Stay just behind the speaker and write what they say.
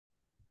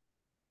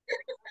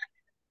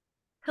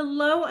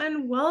Hello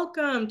and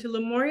welcome to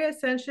Lemuria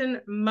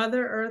Ascension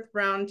Mother Earth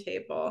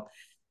Roundtable.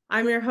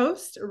 I'm your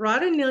host,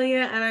 Radhaa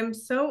Nilia, and I'm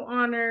so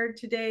honored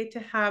today to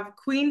have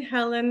Queen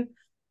Helen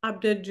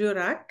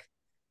Abdurajak.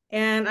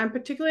 And I'm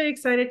particularly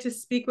excited to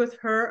speak with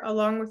her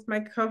along with my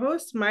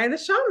co-host, Maya the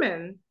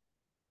Shaman.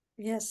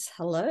 Yes,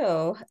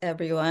 hello,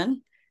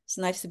 everyone. It's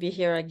nice to be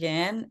here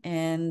again.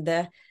 And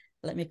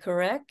let me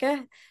correct,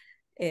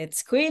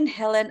 it's Queen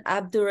Helen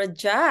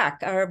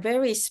Abdurajak, our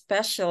very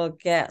special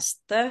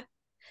guest.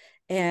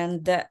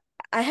 And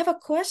I have a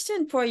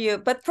question for you.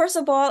 But first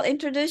of all,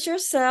 introduce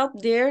yourself,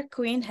 dear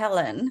Queen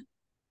Helen.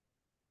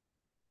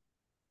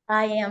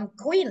 I am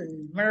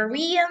Queen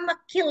Maria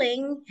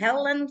Makiling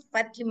Helen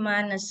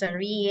Fatima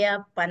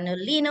Nazaria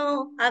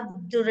Panolino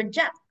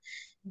Abdurajak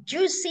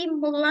Juicy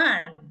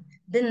Mulan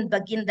bin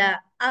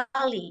Baginda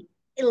Ali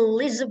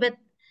Elizabeth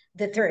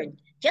III.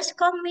 Just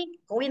call me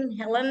Queen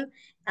Helen.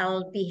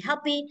 I'll be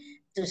happy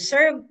to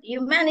serve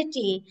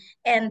humanity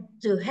and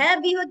to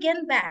have you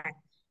again back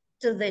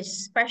to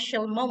this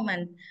special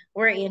moment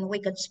wherein we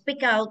could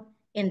speak out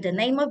in the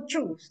name of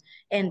truth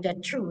and the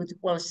truth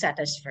will set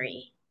us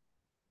free.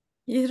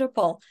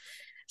 Beautiful.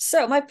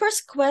 So my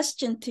first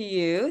question to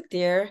you,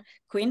 dear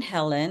Queen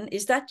Helen,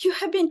 is that you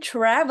have been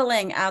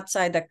traveling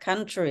outside the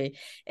country,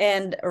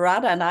 and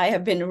Radha and I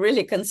have been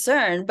really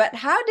concerned, but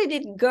how did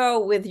it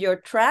go with your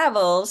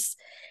travels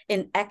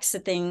in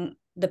exiting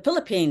the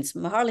Philippines,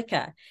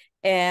 Maharlika?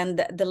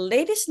 And the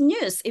latest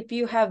news, if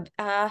you have,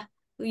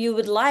 you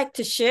would like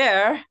to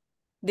share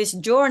this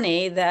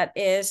journey that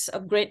is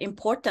of great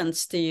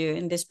importance to you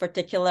in this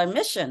particular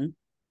mission.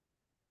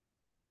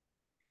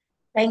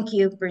 Thank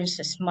you,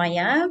 Princess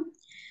Maya.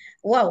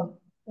 Well,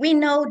 we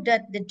know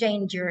that the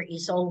danger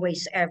is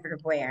always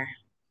everywhere.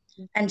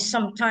 And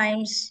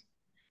sometimes,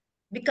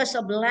 because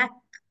of lack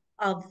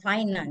of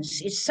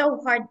finance, it's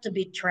so hard to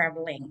be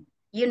traveling.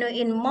 You know,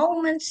 in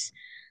moments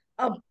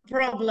of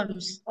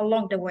problems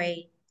along the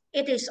way,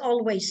 it is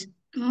always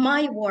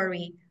my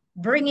worry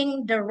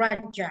bringing the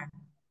Raja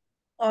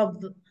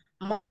of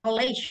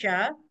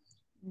Malaysia,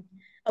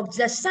 of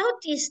the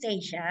Southeast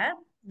Asia,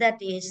 that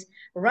is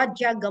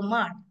Raja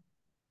Gamar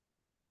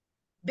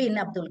bin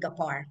Abdul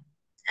Ghaffar.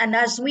 And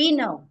as we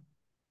know,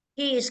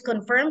 he is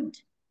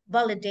confirmed,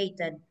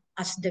 validated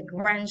as the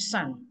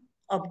grandson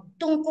of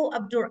Tunku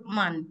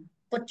Abdurrahman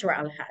Putra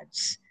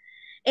Al-Haj.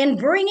 In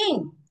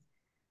bringing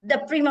the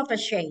prima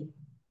facie,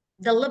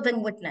 the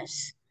living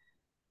witness,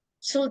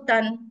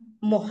 Sultan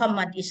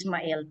Muhammad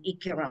Ismail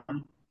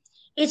Ikram.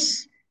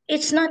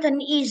 It's not an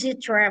easy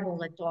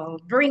travel at all,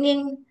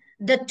 bringing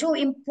the two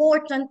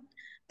important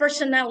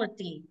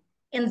personality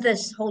in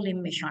this holy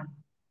mission.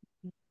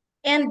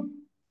 And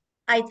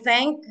I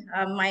thank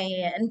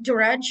my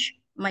entourage,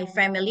 my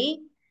family,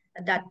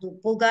 Datu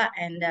Puga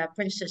and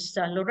Princess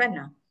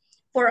Lorena,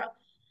 for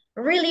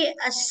really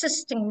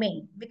assisting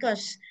me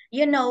because,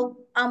 you know,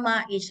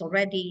 Ama is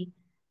already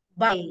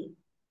by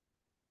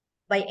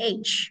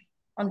age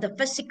on the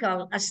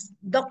physical as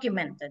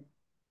documented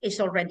is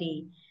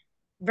already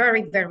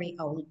very, very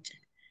old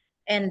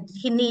and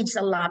he needs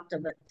a lot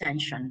of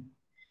attention.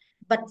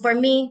 But for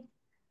me,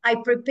 I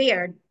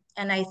prepared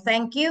and I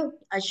thank you,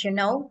 as you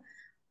know,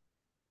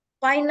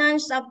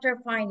 finance after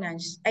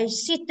finance, I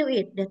see to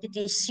it that it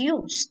is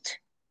used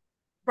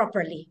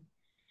properly.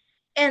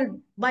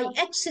 And by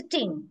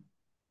exiting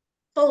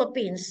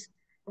Philippines,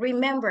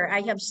 remember,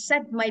 I have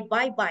said my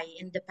bye-bye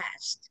in the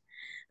past,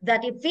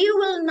 that if you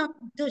will not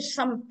do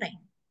something,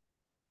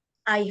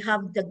 I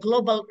have the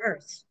global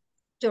earth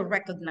to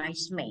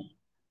recognize me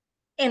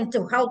and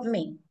to help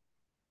me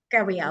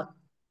carry out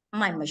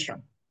my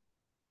mission,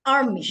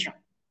 our mission.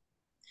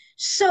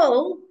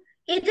 So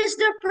it is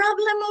the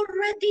problem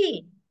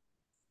already.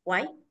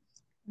 Why?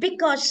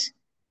 Because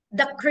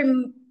the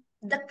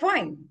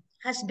crime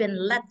has been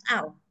let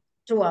out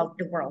throughout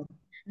the world.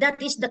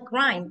 That is the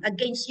crime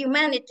against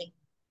humanity.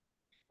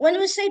 When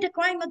we say the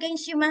crime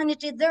against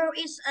humanity, there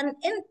is an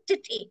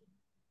entity,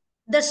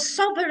 the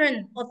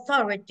sovereign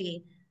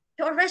authority,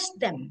 to arrest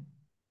them,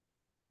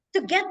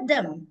 to get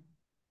them,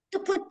 to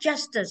put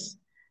justice.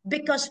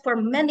 Because for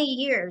many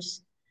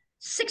years,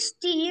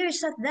 60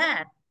 years of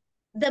that,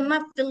 the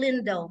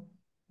Maptilindo,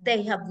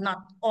 they have not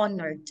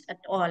honored at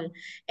all.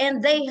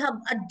 And they have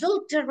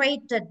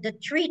adulterated the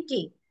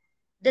treaty,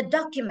 the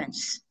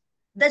documents.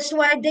 That's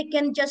why they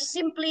can just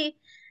simply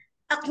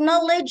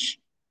acknowledge,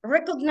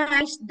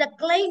 recognize the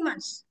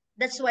claimants.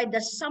 That's why the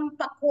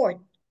Sampa Court,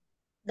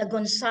 the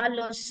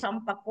Gonzalo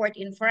Sampa Court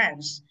in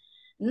France,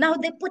 now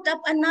they put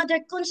up another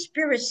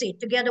conspiracy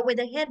together with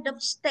the head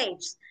of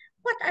states.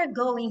 What are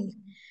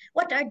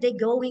they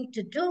going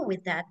to do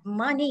with that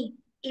money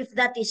if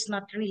that is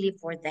not really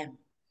for them?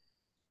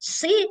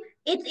 See,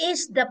 it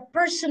is the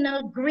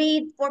personal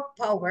greed for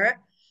power,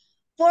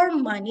 for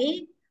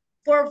money,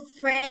 for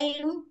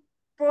fame,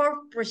 for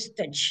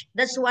prestige.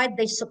 That's why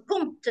they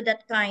succumb to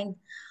that kind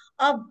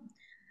of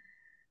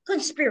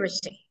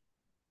conspiracy.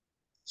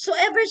 So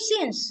ever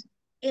since,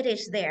 it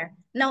is there.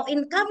 Now,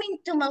 in coming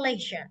to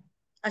Malaysia,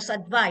 as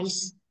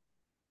advised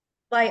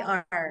by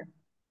our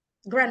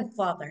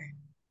grandfather,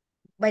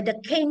 by the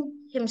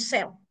king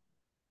himself,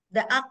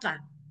 the Aka,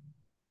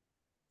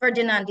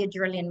 Ferdinand de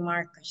Julian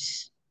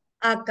Marcos,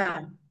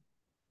 Aka,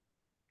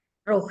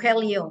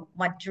 Rogelio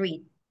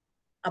Madrid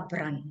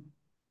Abran.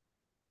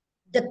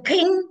 The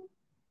king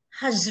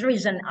has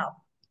risen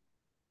up.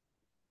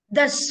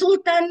 The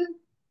Sultan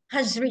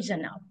has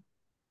risen up.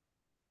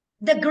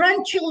 The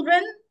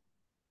grandchildren,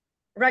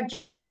 Raja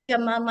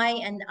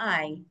Mamay and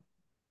I,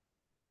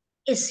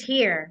 is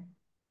here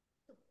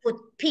to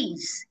put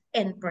peace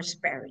and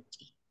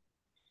prosperity.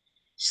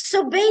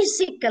 So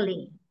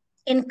basically,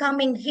 in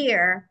coming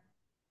here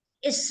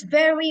is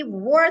very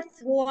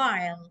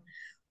worthwhile,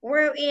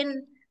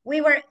 wherein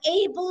we were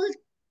able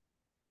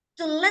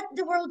to let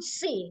the world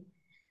see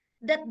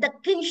that the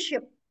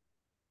kingship,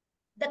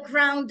 the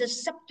crown, the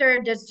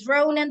scepter, the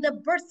throne, and the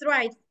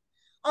birthright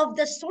of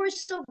the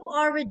source of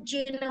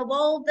origin of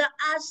all the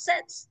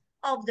assets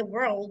of the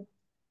world,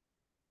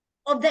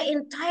 of the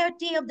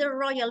entirety of the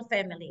royal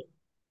family,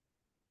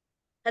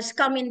 has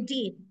come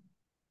indeed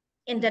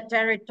in the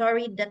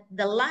territory that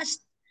the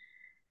last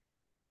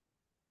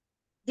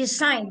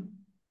designed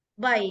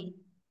by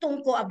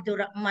Tunku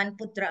Abdurrahman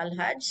Putra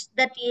Al-Hajj,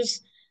 that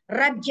is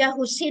Raja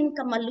Hussein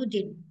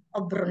Kamaluddin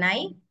of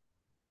Brunei.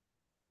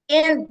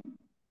 And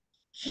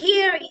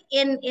here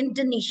in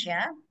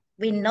Indonesia,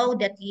 we know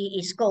that he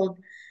is called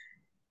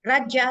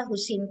Raja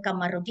Hussein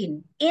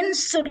Kamaruddin. In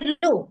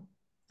Sulu,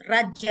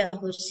 Raja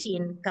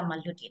Hussein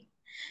Kamaluddin.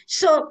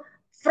 So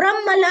from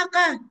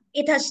Malacca,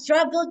 it has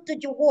traveled to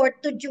Johor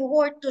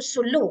to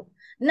Sulu.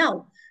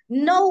 Now,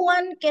 no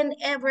one can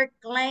ever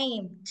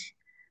claim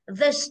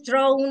this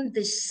throne,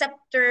 this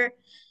scepter,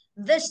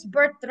 this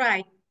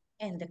birthright,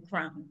 and the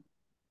crown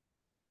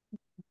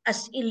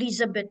as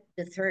Elizabeth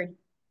III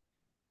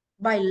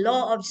by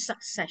law of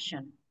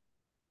succession.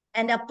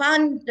 And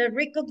upon the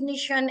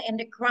recognition and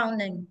the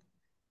crowning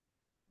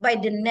by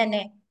the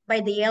Nene,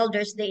 by the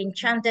elders, they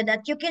enchanted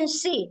that. You can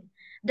see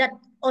that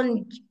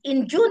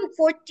in June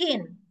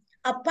 14,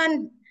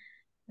 upon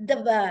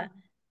the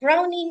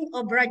crowning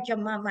of Raja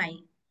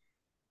Mamay,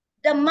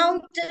 the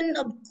mountain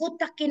of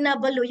Kuta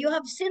Kinabalu, you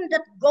have seen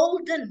that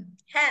golden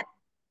hat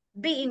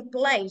being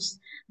placed.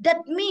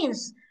 That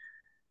means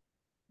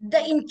the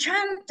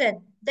enchanted,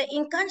 the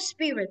Incan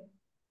spirit,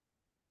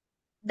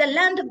 the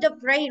land of the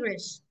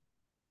prairies,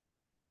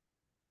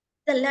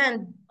 the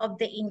land of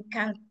the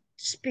Incan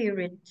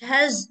spirit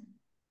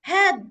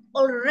had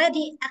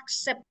already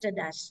accepted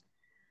us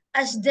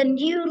as the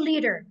new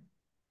leader,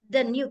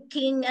 the new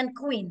king and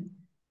queen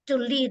to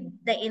lead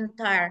the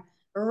entire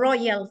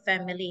royal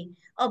family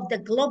of the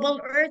global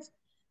earth,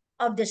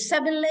 of the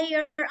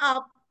 7-layer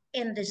up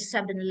and the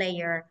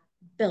 7-layer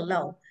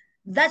below.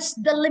 That's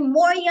the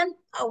Lemurian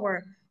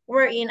power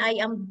wherein I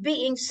am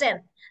being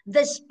sent,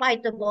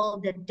 despite of all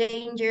the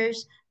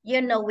dangers.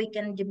 You know, we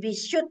can be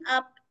shoot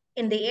up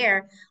in the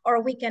air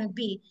or we can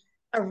be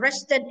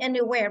arrested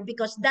anywhere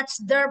because that's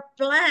their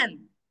plan.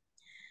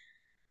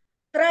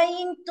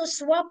 Trying to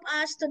swap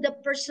us to the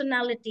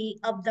personality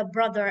of the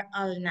brother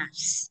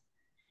Al-Nas.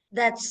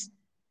 That's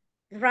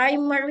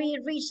primary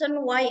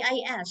reason why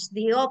I asked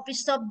the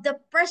office of the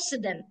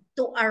president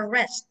to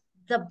arrest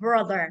the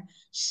brother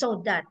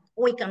so that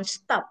we can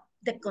stop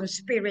the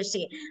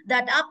conspiracy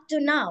that up to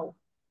now,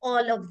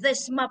 all of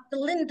this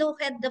Maplindo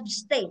head of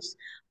states,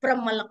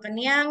 from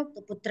Malacanang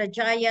to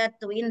Putrajaya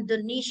to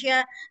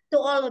Indonesia, to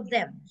all of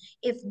them,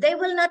 if they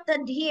will not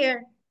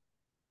adhere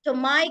to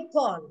my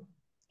call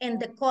and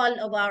the call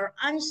of our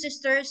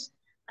ancestors,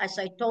 as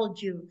I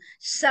told you,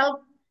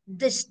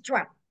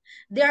 self-destruct.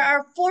 There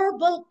are 4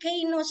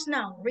 volcanoes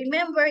now.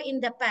 Remember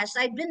in the past,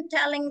 I've been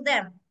telling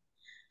them,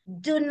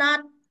 do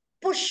not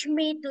push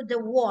me to the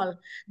wall.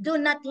 Do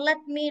not let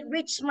me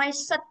reach my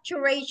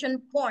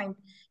saturation point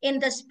in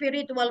the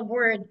spiritual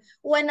world.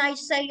 When I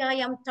say I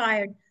am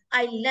tired,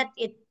 I let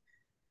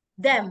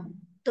them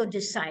to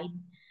decide.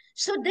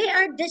 So they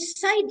are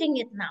deciding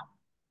it now.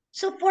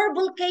 So 4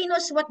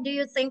 volcanoes, what do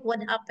you think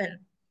would happen?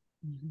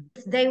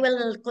 If they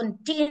will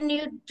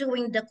continue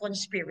doing the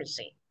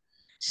conspiracy.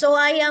 So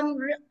I am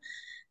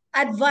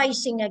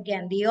advising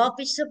again the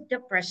office of the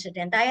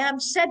president. I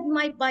have said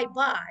my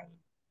bye-bye.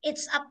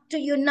 It's up to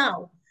you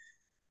now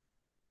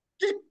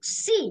to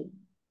see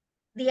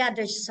the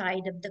other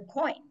side of the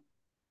coin.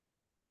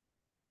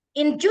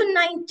 In June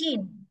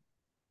 19,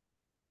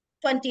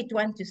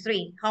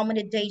 2023, how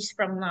many days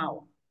from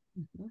now?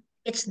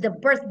 It's the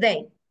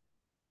birthday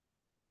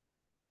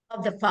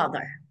of the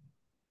father.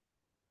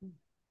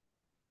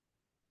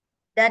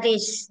 That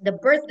is the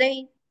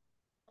birthday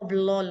of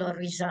Lolo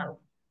Rizal,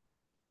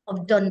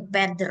 of Don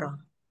Pedro,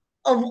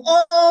 of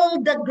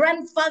all the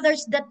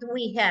grandfathers that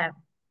we have.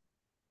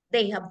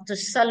 They have to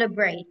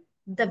celebrate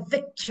the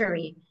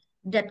victory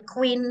that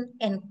Queen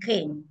and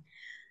King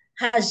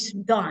has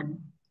done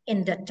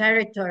in the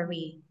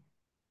territory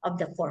of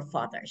the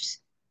forefathers.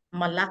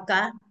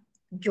 Malacca,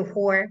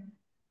 Johor,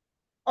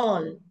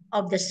 all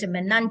of the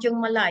Semenanjung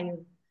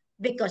Malayu,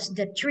 because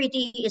the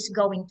treaty is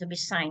going to be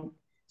signed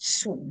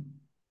soon.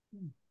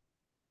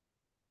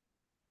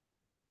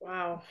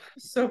 Wow,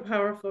 so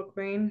powerful,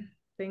 Queen.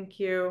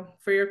 Thank you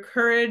for your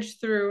courage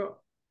through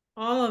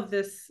all of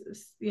this,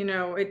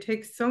 it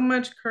takes so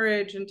much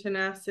courage and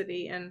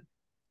tenacity. And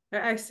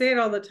I say it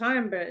all the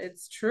time, but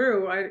it's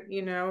true.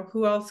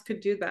 Who else could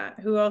do that?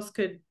 Who else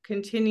could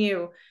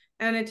continue?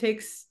 And it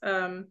takes,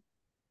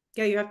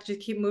 you have to just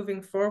keep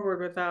moving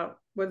forward without,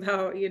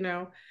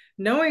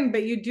 knowing,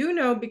 but you do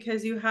know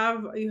because you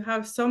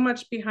have so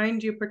much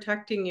behind you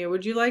protecting you.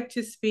 Would you like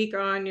to speak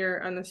on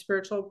the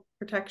spiritual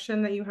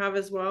protection that you have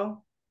as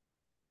well?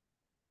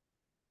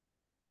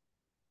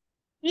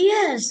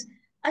 Yes,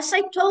 as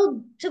I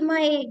told to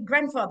my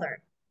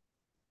grandfather,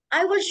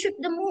 I will shoot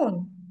the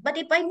moon, but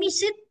if I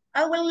miss it,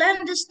 I will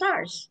land the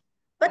stars.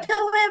 But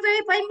however,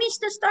 if I miss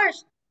the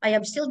stars, I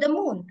have still the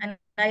moon and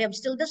I have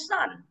still the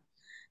sun.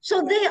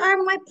 So they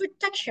are my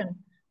protection.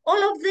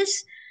 All of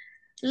this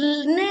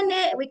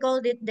nene, we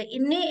called it the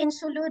ini in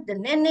Sulu, the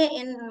nene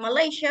in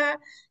Malaysia,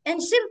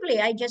 and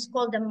simply I just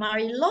call them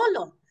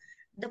Marilolo,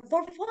 the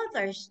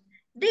forefathers.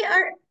 They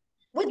are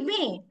with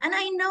me, and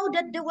I know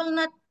that they will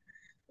not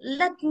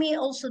let me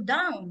also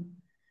down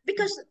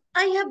because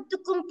I have to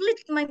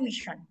complete my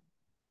mission.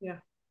 Yeah.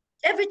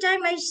 Every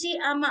time I see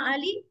Ama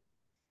Ali,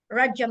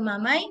 Raja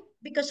Mamai,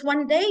 because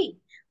one day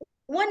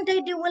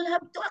they will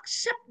have to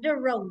accept the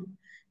role.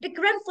 The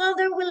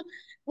grandfather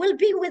will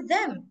be with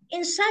them,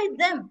 inside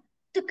them,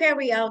 to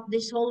carry out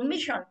this whole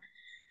mission.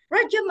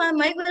 Raja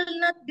Mamai will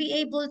not be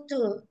able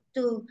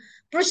to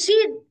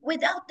proceed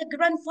without the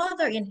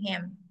grandfather in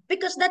him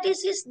because that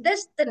is his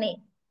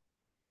destiny.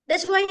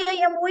 That's why I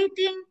am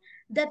waiting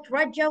that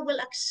Raja will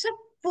accept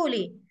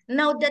fully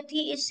now that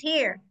he is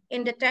here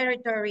in the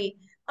territory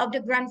of the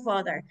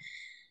grandfather.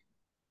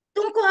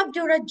 Tunku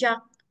Abdurajak,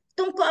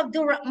 Tunku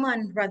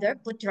Abdurrahman, rather,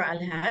 Putra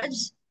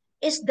Al-Haj,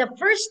 is the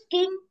first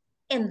king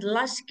and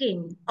last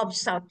king of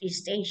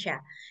Southeast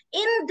Asia,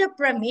 in the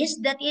premise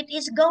that it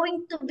is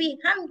going to be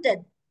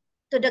handed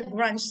to the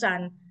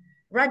grandson,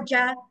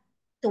 Raja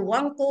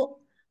Tuanku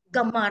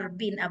Gamar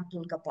bin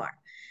Abdul Ghaffar.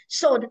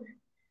 So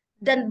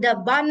then the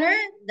banner,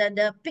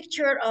 the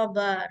picture of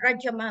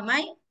Raja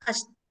Mamai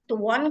as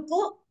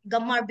Tuanku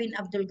Gamar bin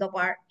Abdul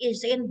Ghaffar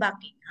is in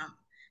Buckingham.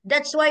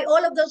 That's why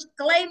all of those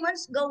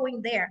claimants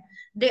going there,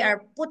 they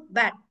are put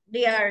back,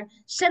 they are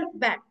sent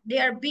back, they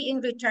are being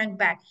returned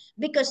back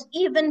because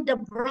even the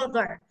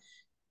brother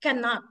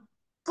cannot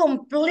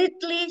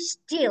completely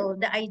steal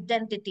the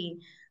identity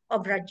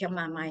of Raja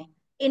Mamai.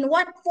 In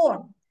what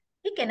form?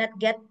 He cannot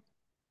get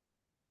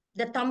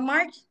the thumb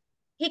marks,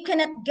 he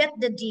cannot get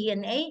the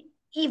DNA,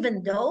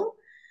 even though,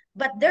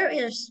 but there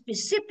is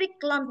specific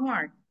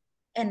landmark.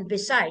 And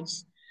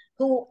besides,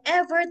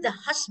 whoever the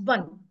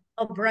husband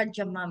of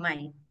Raja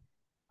Mamai,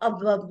 of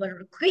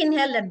Queen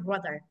Helen,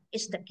 rather,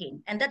 is the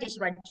king, and that is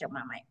Raja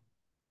Mamai.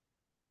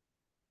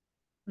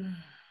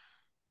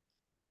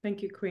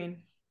 Thank you,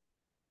 Queen.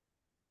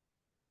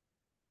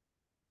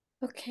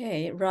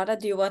 Okay, Radha,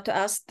 do you want to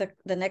ask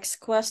the next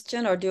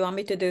question, or do you want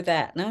me to do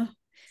that? No?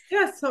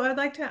 Yeah, so I'd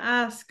like to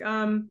ask,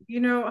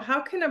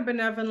 how can a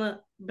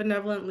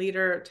benevolent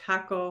leader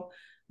tackle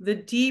the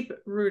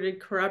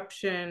deep-rooted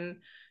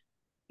corruption,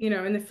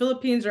 in the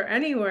Philippines or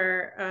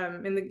anywhere,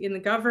 in the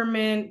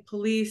government,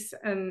 police,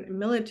 and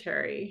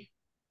military?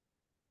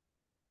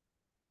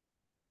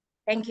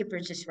 Thank you,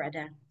 Princess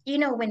Radha.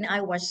 When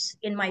I was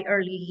in my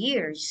early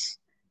years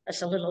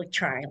as a little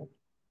child,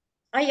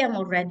 I am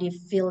already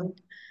filled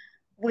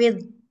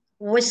with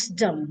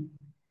wisdom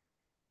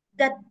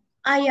that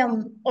I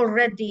am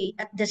already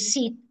at the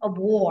seat of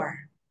war.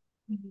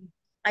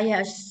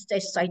 As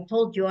I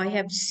told you, I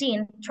have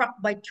seen truck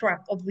by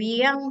truck of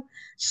young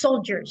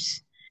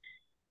soldiers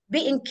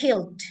being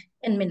killed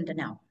in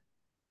Mindanao.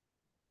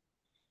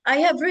 I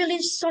have really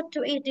sought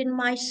to it in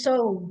my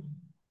soul,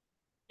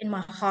 in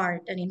my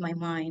heart, and in my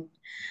mind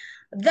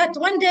that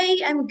one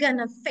day I'm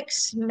gonna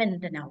fix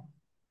Mindanao.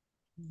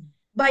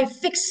 By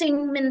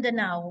fixing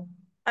Mindanao,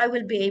 I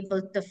will be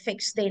able to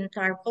fix the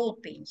entire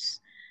Philippines.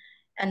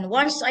 And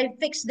once I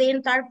fix the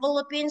entire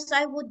Philippines,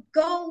 I would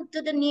go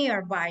to the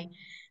nearby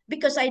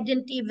because I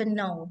didn't even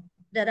know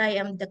that I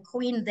am the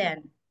queen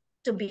then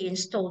to be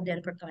installed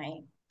and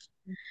proclaimed.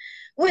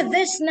 With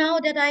this, now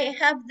that I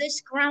have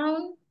this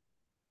crown,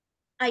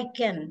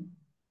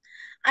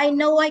 I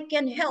know I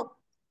can help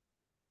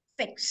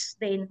fix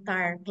the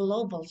entire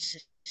global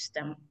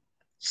system,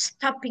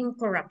 stopping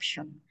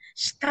corruption,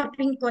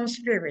 stopping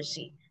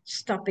conspiracy,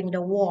 stopping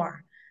the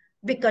war,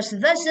 because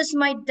this is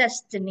my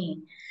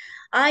destiny.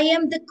 I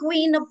am the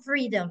queen of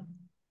freedom.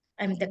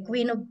 I'm the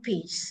queen of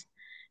peace.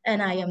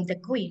 And I am the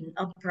queen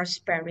of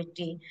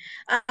prosperity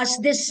as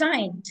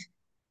designed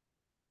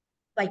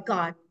by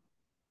God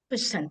who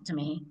sent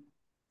me.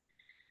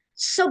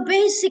 So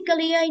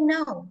basically, I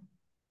know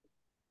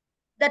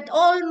that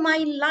all my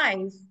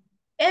life,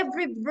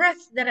 every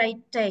breath that I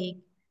take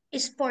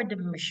is for the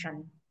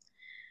mission.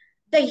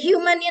 The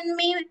human in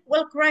me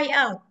will cry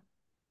out,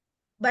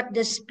 but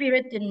the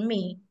spirit in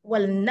me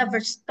will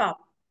never stop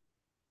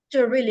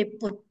to really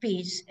put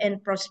peace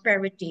and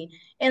prosperity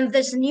in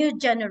this new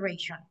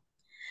generation.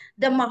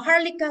 The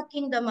Maharlika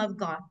Kingdom of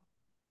God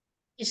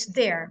is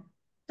there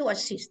to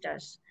assist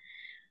us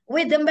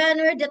with the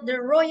manner that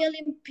the Royal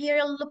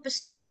Imperial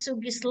Lupus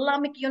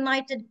Islamic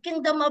United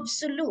Kingdom of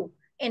Sulu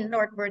in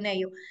North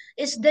Borneo,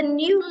 is the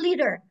new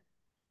leader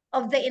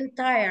of the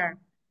entire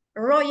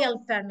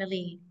royal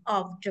family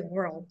of the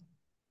world.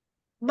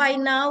 By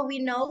now, we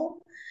know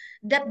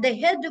that the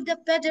head of the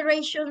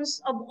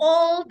federations of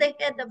all the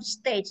head of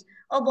states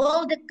of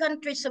all the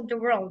countries of the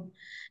world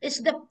is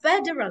the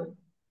Federal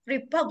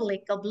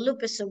Republic of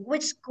Lupisu,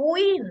 which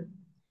Queen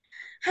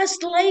has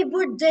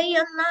labored day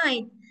and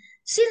night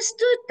since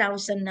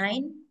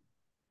 2009.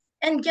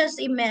 And just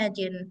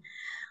imagine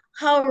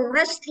how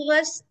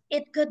restless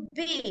it could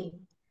be.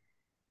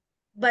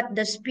 But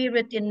the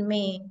spirit in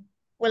me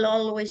will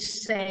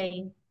always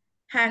say,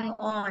 hang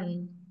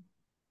on,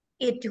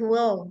 it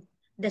will,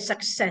 the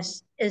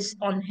success is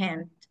on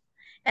hand.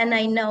 And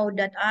I know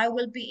that I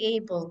will be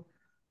able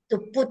to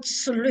put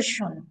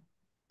solution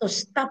to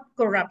stop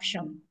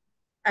corruption.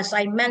 As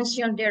I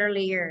mentioned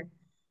earlier,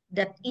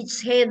 that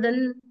its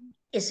heaven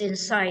is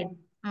inside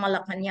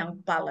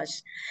Malacanang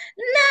Palace.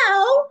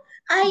 Now,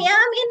 I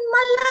am in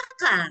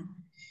Malacca.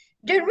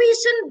 The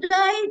reason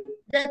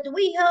that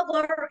we have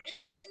our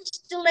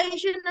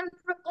installation and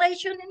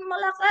proclamation in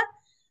Malacca,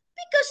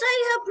 because I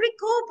have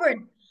recovered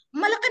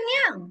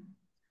Malacanang.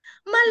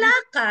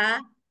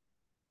 Malacca,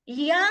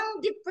 Yang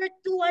di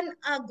Pertuan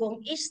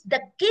Agong is the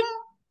king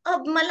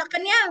of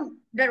Malacanang,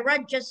 the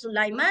Raja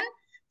Sulaiman,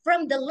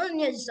 from the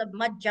lineage of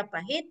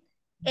Majapahit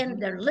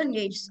and the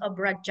lineage of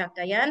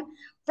Rajakayan,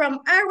 from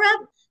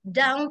Arab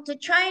down to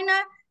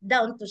China,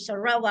 down to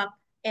Sarawak,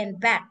 and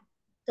back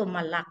to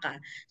Malacca.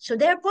 So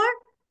therefore,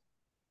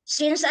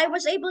 since I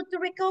was able to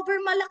recover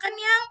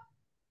Malacanang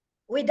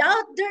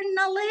without their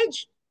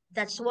knowledge,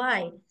 that's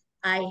why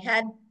I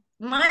had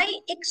my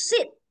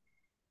exit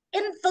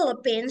in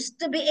Philippines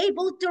to be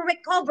able to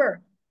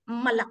recover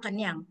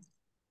Malacanang.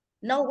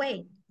 No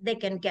way they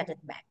can get it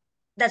back.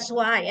 That's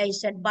why I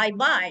said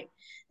bye-bye.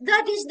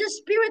 That is the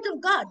Spirit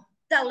of God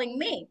telling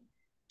me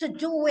to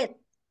do it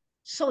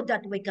so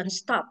that we can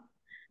stop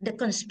the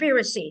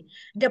conspiracy,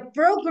 the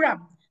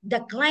program, the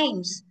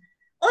claims.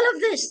 All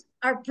of this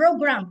are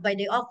programmed by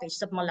the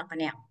office of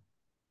Malacanang.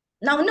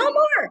 Now, no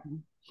more.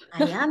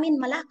 I am in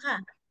Malacca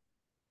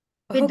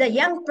with the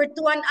young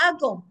Pertuan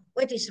Agong,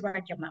 which is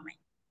Raja Mamay.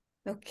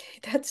 Okay,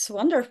 that's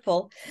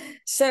wonderful.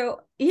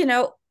 So,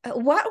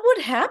 what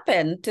would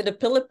happen to the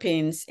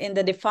Philippines in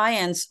the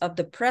defiance of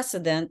the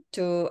president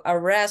to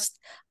arrest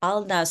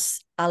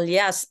Alnas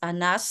alias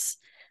Anas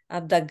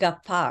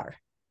Abdurajak?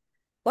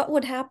 What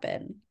would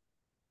happen?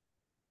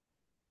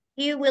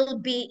 He will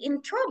be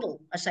in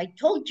trouble, as I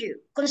told you.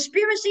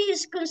 Conspiracy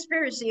is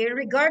conspiracy,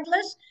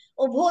 regardless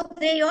of who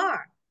they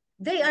are.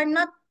 They are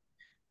not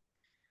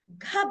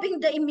having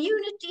the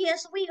immunity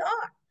as we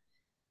are.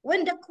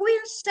 When the Queen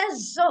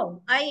says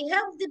so, I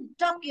have the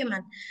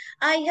document,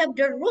 I have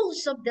the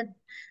rules of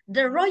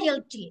the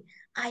royalty,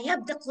 I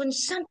have the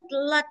consent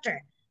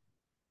letter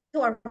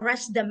to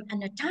arrest them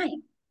at a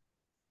time.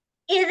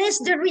 It is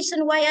the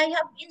reason why I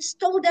have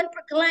installed and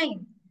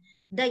proclaimed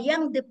the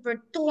young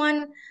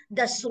Pertuan,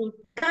 the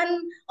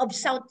Sultan of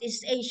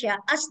Southeast Asia,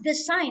 as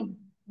designed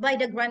by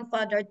the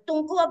grandfather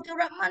Tunku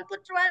Abdurrahman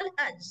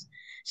Putralhas.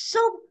 So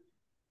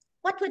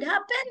what would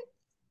happen?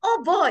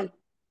 Oh boy,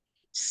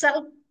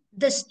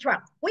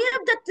 self-destruct. We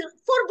have the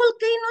 4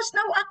 volcanoes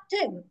now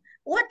active.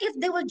 What if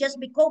they will just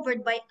be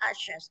covered by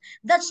ashes?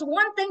 That's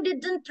one thing they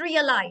didn't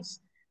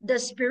realize. The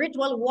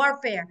spiritual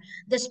warfare,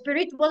 the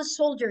spiritual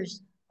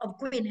soldiers of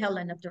Queen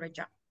Helen of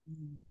Abdurajak,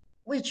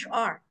 which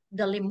are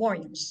the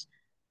Lemurians.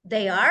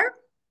 They are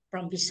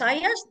from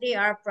Visayas, they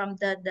are from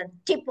the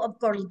tip of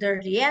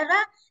Cordillera,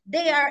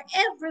 they are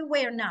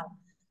everywhere now.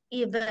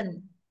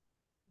 Even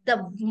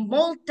the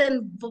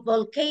molten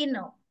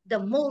volcano, the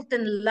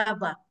molten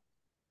lava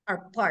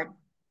are part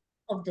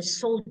of the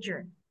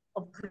soldier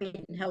of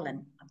Queen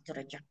Helen of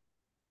Abdurajak.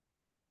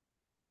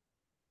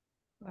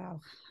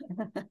 Wow.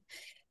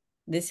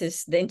 This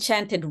is the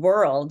enchanted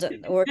world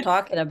we're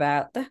talking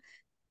about.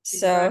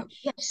 So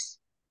yes,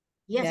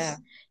 yeah.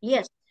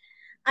 Yes.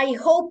 I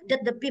hope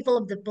that the people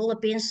of the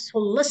Philippines who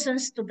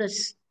listens to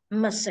this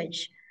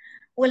message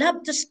will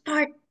have to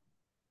start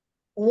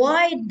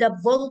why the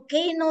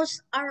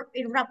volcanoes are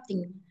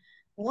erupting,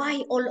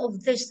 why all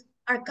of this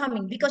are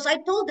coming. Because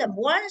I told them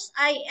once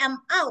I am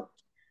out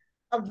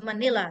of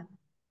Manila,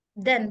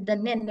 then the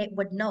Nene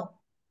would know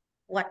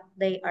what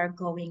they are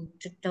going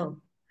to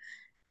do.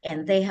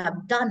 And they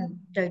have done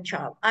their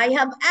job. I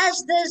have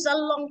asked this a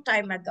long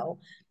time ago.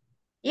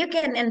 You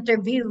can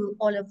interview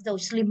all of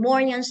those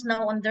Lemurians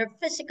now on their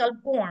physical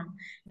form.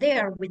 They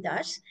are with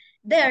us.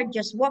 They are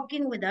just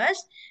walking with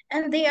us.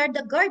 And they are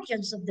the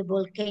guardians of the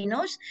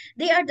volcanoes.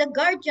 They are the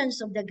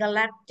guardians of the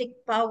galactic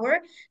power.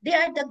 They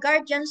are the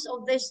guardians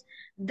of this.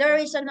 There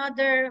is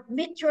another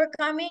meteor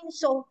coming.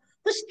 So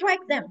who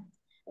strike them?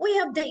 We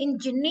have the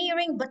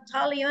engineering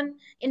battalion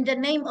in the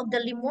name of the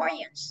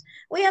Lemurians.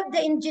 We have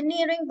the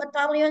engineering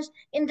battalions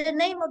in the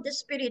name of the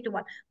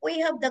spiritual. We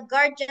have the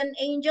guardian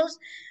angels.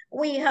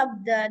 We have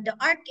the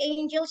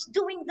archangels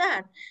doing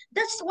that.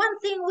 That's one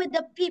thing with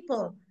the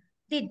people.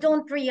 They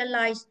don't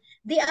realize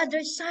the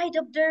other side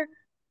of their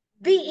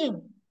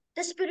being.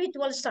 the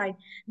spiritual side.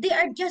 They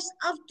are just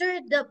after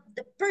the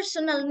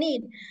personal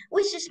need,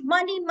 which is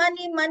money,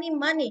 money, money,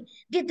 money.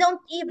 They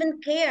don't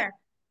even care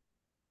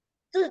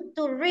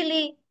to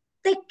really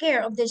take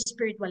care of their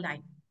spiritual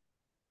life.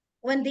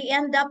 When they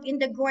end up in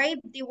the grave,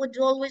 they would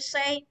always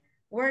say,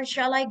 where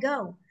shall I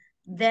go?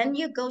 Then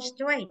you go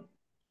straight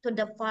to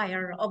the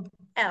fire of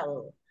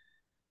hell.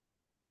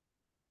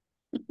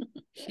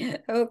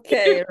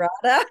 Okay,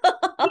 Radha.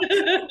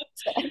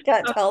 I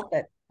can't help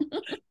it.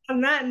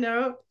 On that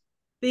note,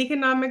 the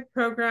economic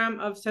program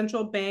of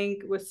central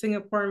bank with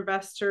Singapore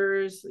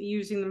investors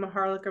using the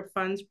Maharlika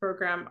Funds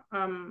program,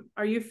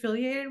 are you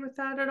affiliated with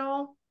that at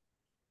all?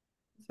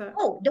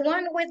 Oh, the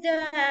one with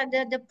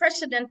the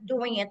president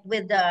doing it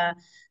with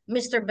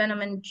Mr.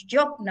 Benjamin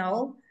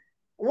Jokno.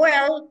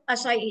 Well,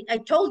 as I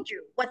told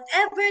you,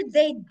 whatever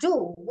they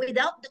do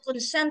without the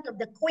consent of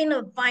the Queen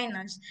of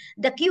Finance,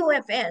 the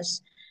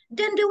QFS,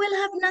 then they will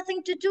have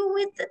nothing to do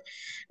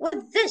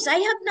with this. I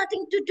have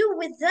nothing to do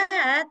with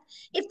that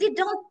if they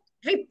don't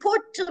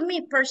report to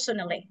me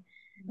personally.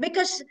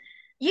 Because,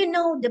 you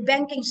know, the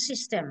banking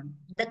system,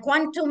 the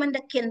quantum and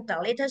the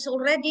quintal, it has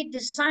already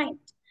designed.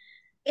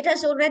 It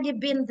has already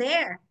been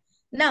there.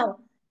 Now,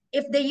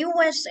 if the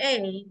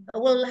USA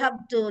will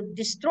have to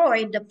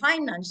destroy the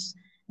finance,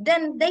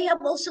 then they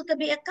have also to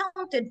be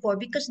accounted for,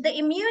 because the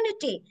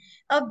immunity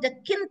of the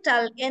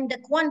quintal and the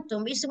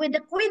quantum is with the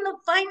queen of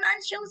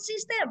financial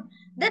system.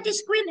 That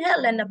is Queen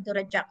Helen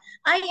Abdurajak.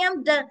 I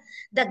am the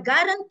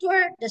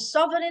guarantor, the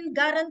sovereign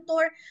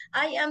guarantor.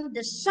 I am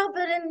the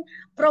sovereign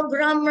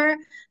programmer.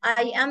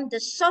 I am the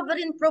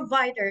sovereign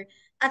provider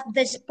at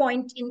this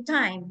point in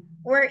time,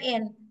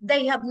 wherein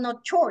they have no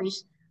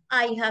choice.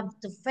 I have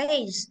to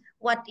face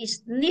what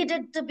is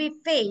needed to be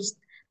faced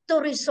to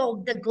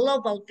resolve the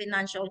global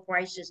financial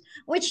crisis,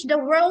 which the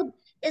world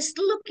is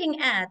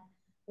looking at.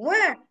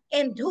 Where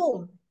and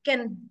whom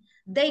can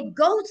they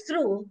go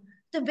through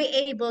to be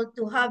able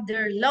to have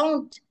their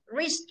loan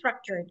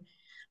restructured?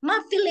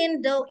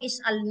 Mafilindo is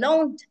a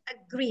loan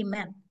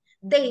agreement.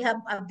 They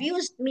have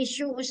abused,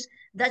 misused.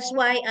 That's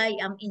why I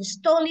am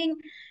installing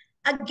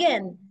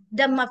again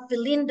the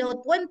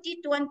Mafilindo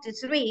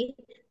 2023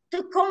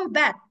 to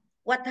combat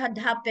what had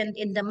happened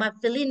in the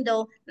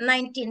Mafilindo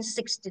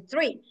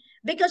 1963,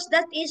 because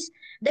that is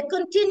the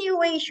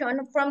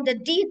continuation from the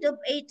deed of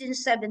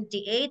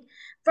 1878,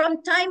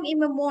 from time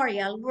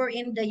immemorial,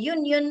 wherein the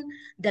Union,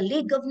 the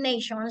League of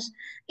Nations,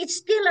 it's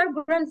still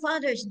our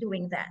grandfathers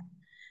doing that.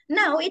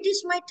 Now it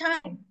is my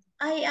time.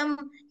 I am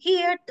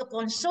here to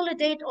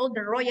consolidate all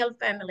the royal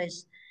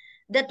families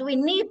that we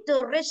need to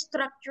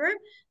restructure,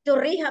 to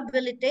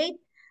rehabilitate,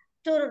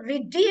 to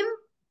redeem,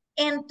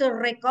 and to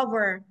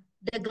recover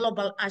the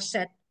global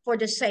asset for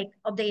the sake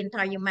of the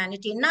entire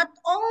humanity. Not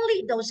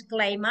only those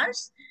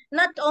claimants,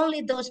 not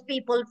only those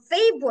people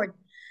favored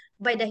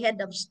by the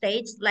head of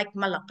states like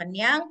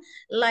Malacanang,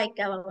 like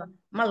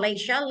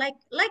Malaysia, like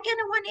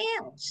anyone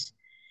else.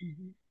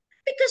 Mm-hmm.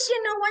 Because,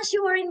 you know, once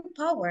you are in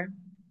power,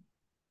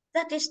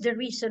 that is the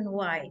reason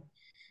why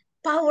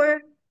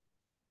power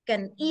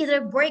can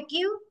either break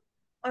you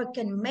or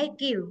can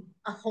make you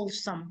a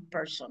wholesome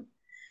person.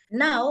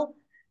 Now,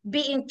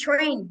 being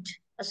trained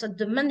as a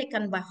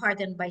Dominican by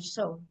heart and by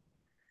soul,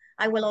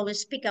 I will always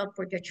speak out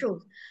for the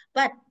truth,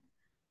 but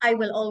I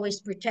will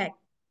always protect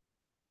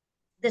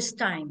this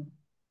time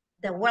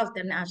the wealth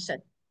and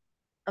asset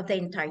of the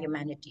entire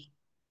humanity.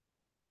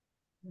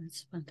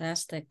 That's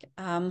fantastic.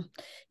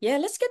 Yeah,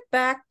 let's get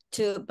back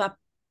to,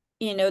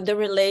 you know, the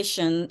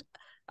relation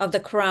of the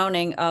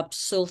crowning of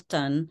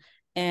Sultan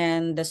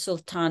and the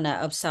Sultana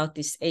of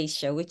Southeast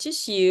Asia, which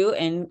is you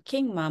and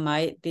King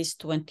Mamay this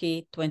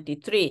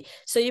 2023.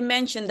 So you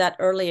mentioned that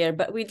earlier,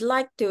 but we'd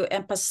like to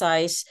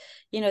emphasize,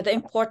 you know, the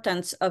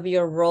importance of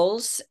your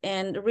roles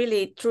and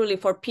really, truly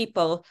for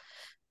people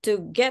to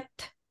get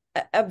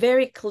a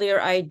very clear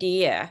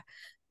idea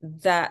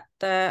that,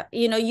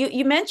 you know,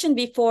 you mentioned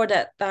before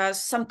that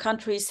some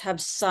countries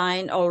have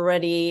signed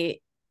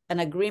already an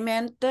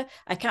agreement.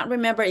 I can't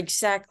remember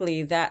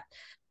exactly that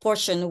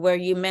portion where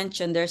you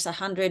mentioned there's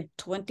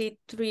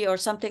 123 or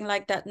something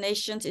like that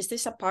nations. Is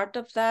this a part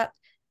of that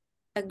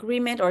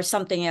agreement or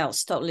something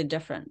else totally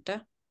different?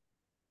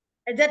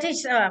 That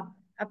is a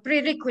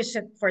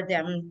prerequisite for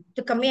them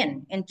to come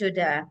into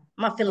the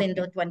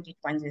Mafilindo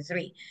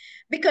 2023,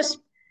 because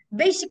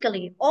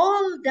basically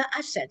all the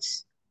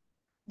assets,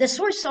 the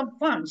source of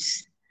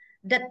funds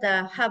that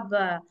have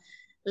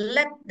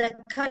let the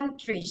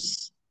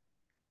countries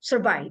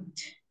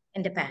survived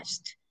in the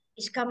past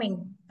is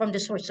coming from the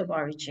source of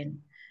origin,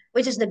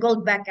 which is the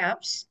gold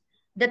backups,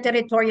 the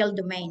territorial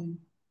domain,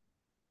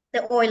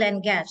 the oil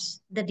and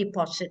gas, the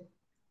deposit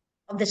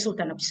of the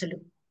Sultan of Sulu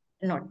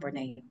in North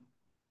Borneo.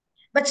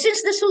 But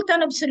since the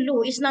Sultan of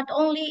Sulu is not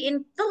only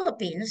in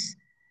Philippines,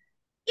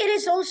 it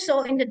is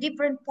also in the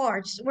different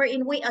parts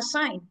wherein we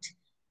assigned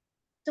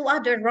to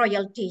other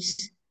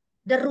royalties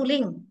the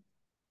ruling.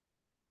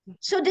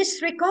 So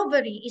this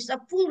recovery is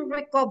a full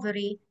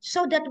recovery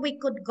so that we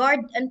could guard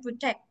and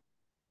protect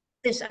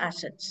these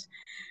assets.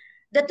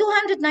 The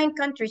 209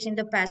 countries in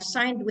the past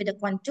signed with the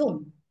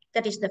quantum,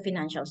 that is the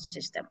financial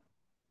system.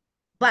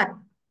 But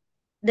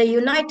the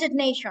United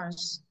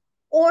Nations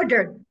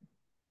ordered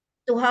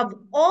to have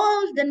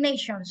all the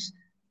nations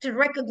to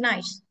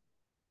recognize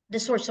the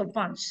source of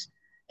funds.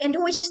 And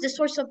who is the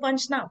source of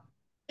funds now?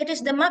 It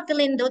is the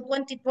Maquilindo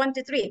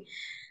 2023.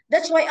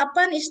 That's why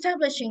upon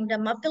establishing the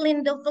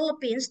Maquilindo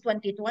Philippines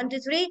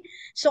 2023,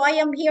 so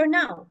I am here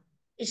now,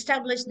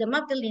 establish the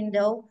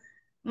Maquilindo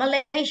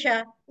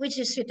Malaysia, which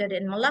is seated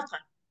in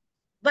Malacca.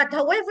 But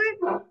however,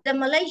 the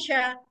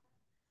Malaysia,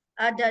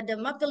 the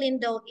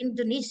Maquilindo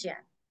Indonesia,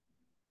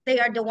 they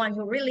are the one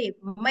who really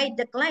made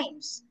the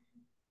claims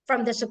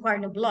from the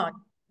Sukarno blood.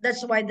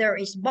 That's why there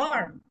is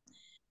BARM.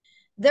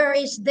 There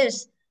is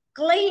this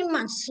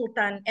claimant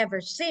sultan ever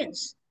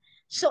since.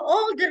 So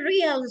all the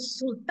real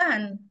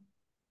sultan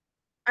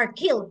are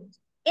killed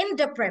in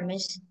the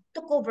premise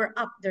to cover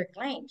up their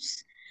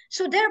claims.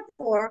 So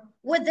therefore,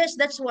 with this,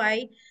 that's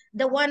why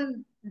the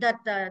one that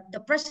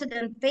the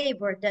president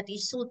favored, that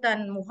is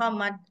Sultan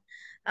Muhammad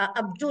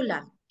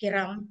Abdullah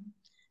Kiram,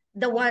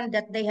 the one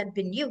that they had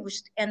been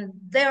used, and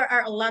there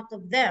are a lot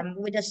of them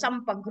with the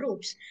Sampa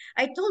groups.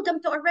 I told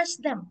them to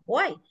arrest them.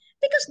 Why?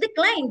 Because they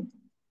claimed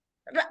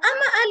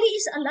Ama Ali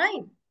is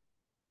alive.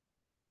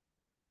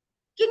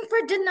 King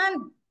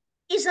Ferdinand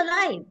is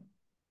alive.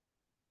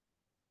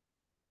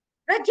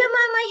 Raja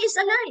Mamay is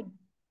alive.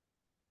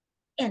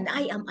 And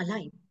I am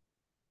alive.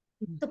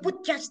 To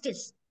put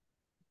justice.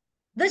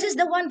 This is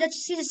the one that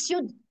she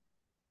should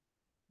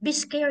be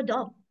scared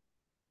of.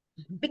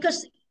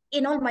 Because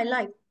in all my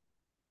life,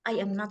 I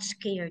am not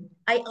scared.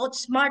 I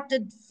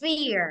outsmarted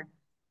fear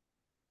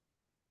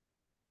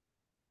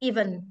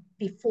even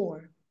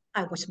before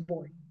I was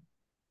born.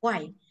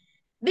 Why?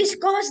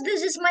 Because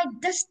this is my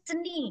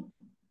destiny.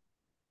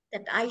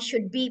 That I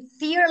should be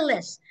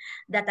fearless.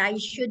 That I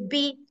should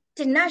be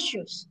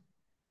tenacious.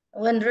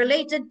 When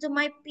related to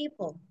my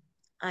people,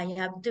 I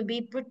have to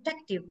be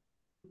protective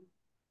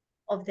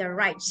of their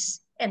rights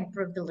and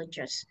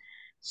privileges.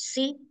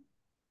 See,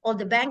 all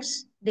the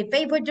banks, they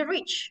favor the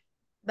rich.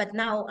 But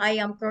now I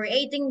am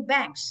creating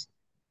banks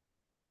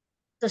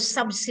to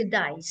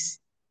subsidize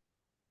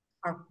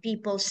our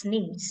people's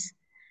needs.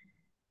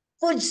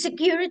 Food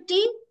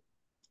security,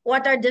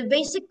 what are the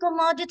basic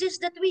commodities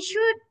that we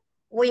should?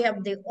 We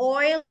have the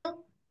oil,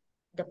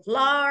 the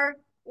flour,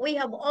 we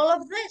have all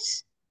of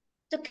this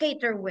to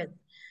cater with.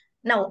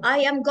 Now, I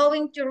am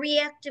going to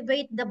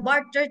reactivate the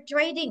barter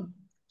trading.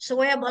 So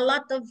we have a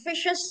lot of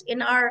fishes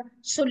in our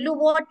Sulu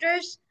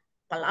waters,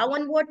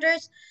 Palawan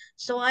waters.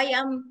 So I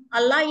am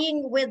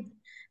allying with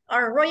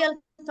our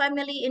royal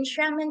family in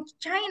Xiamen,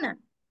 China,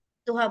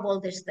 to have all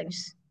these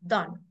things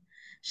done.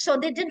 So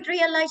they didn't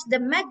realize the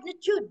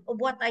magnitude of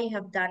what I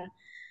have done,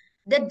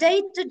 the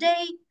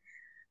day-to-day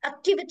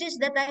activities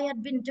that I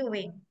had been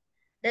doing.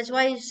 That's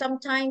why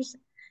sometimes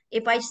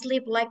if I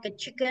sleep like a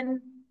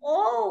chicken,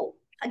 oh,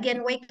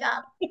 again, wake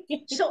up.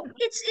 So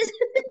it's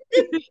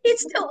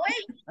the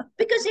way.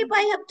 Because if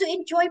I have to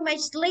enjoy my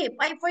sleep,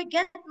 I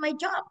forget my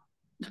job.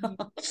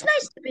 It's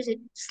nice to be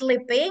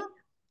sleeping,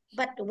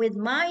 but with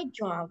my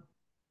job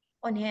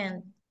on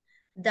hand,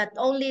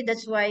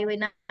 that's why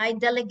when I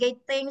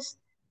delegate things,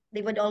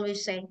 they would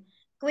always say,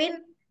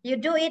 Queen, you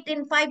do it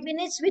in 5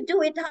 minutes, we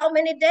do it how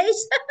many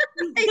days?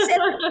 I said,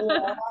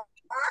 what?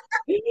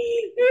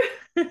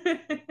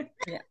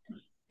 Yeah.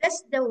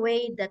 That's the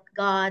way that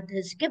God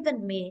has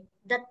given me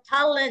the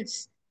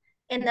talents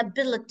and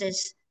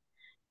abilities.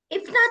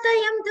 If not, I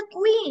am the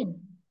queen.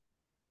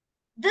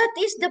 That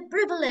is the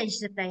privilege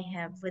that I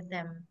have with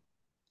them.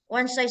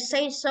 Once I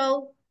say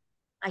so,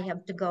 I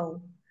have to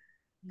go.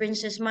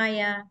 Princess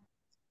Maya,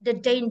 the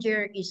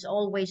danger is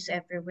always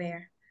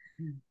everywhere.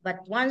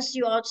 But once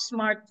you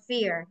outsmart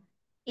fear,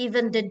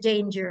 even the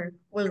danger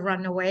will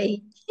run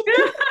away.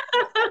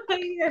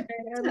 Yeah,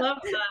 I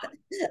love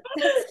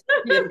that.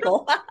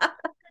 Beautiful.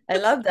 I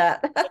love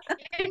that.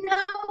 You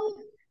know,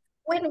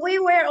 when we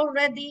were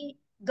already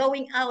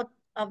going out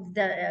of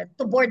the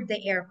to board the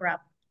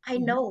aircraft, I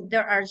know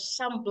there are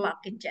some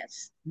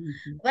blockages,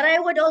 but I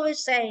would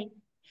always say,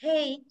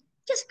 "Hey,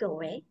 just go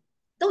away.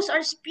 Those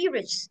are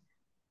spirits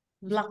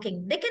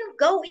blocking. They can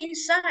go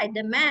inside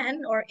the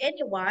man or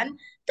anyone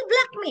to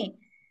block me."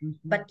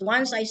 But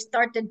once I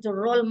started to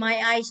roll my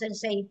eyes and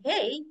say,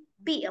 "Hey,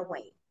 be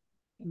away.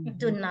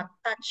 Do not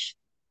touch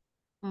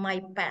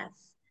my path.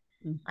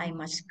 I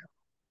must go."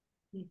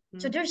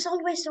 So there's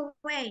always a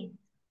way.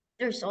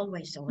 There's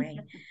always a way.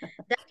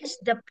 That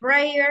is the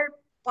prayer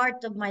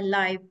part of my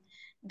life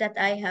that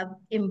I have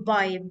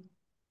imbibed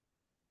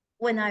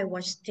when I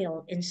was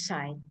still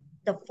inside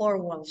the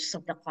four walls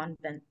of the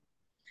convent.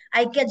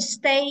 I could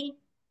stay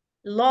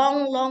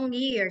long, long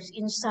years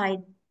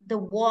inside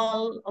the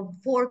wall of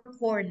four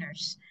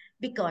corners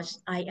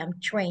because I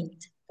am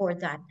trained for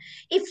that.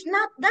 If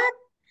not that,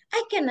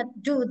 I cannot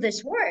do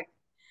this work.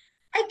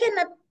 I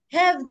cannot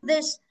have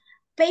this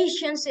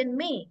patience in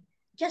me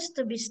just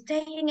to be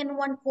staying in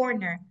one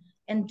corner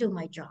and do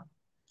my job.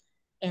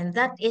 And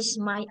that is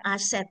my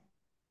asset.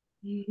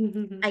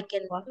 I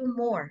can do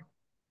more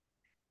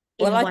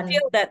Well, in I one.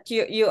 feel that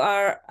you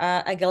are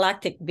a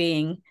galactic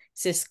being,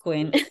 Sis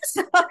Queen.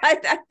 So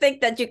I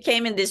think that you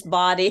came in this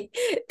body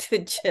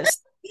could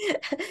just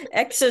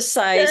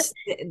exercise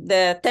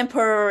the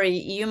temporary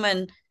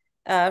human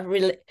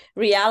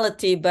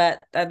reality,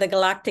 but the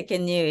galactic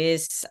in you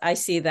is, I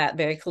see that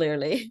very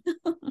clearly.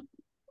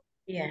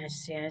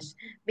 Yes, yes.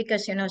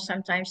 Because,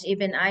 sometimes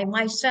even I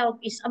myself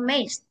is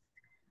amazed.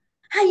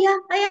 Hiya,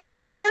 I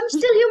am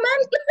still human.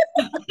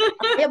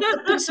 I have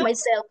to pinch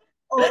myself.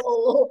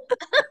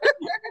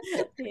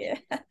 Yeah.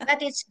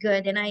 But it's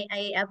good, and I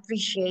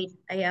appreciate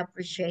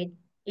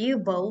you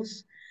both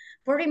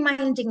for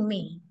reminding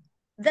me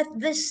that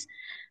this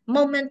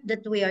moment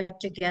that we are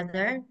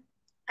together,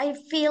 I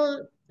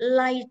feel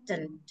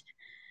lightened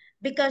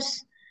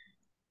because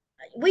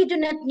we do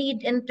not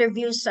need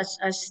interviews such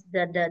as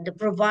the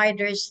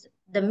providers,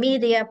 the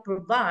media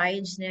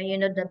provides,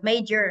 the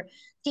major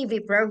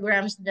TV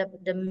programs,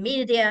 the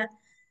media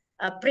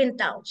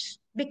printouts,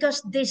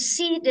 because they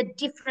see the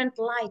different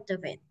light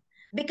of it,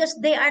 because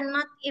they are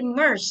not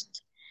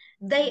immersed,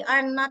 they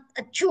are not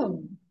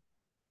attuned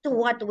to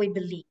what we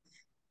believe.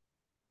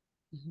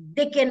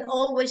 They can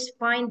always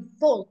find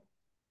fault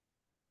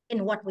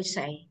in what we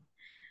say.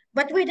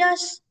 But with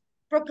us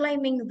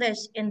proclaiming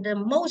this in the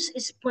most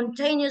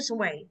spontaneous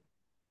way,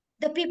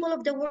 the people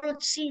of the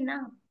world see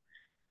now.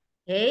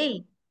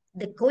 Hey,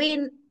 the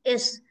queen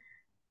is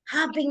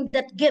having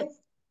that gift,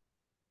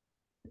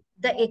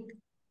 the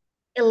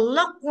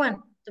eloquent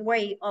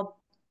way of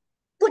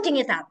putting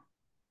it out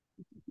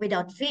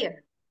without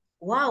fear.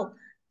 Wow,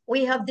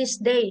 we have this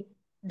day,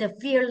 the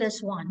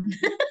fearless one.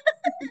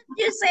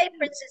 You say,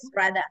 Princess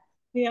Radha.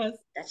 Yes.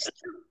 That's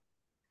true.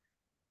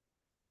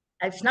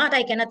 If not,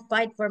 I cannot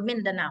fight for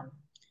Mindanao.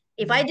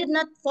 If I did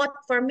not fight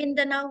for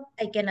Mindanao,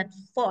 I cannot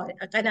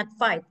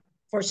fight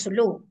for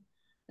Sulu,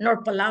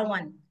 nor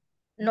Palawan,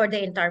 nor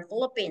the entire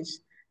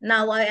Philippines.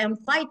 Now I am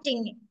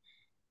fighting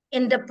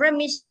in the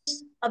premise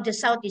of the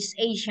Southeast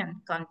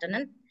Asian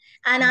continent,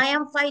 and I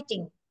am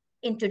fighting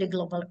into the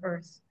global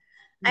earth.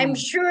 I'm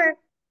sure,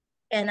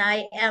 and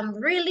I am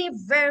really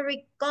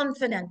very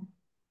confident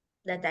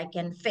that I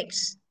can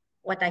fix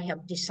what I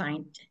have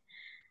designed.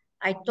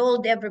 I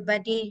told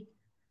everybody,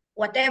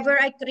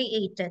 whatever I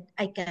created,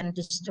 I can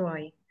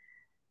destroy.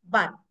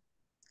 But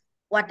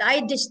what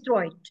I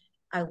destroyed,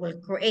 I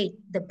will create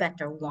the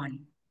better one.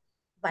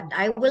 But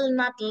I will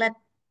not let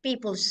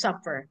people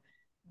suffer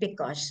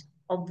because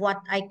of what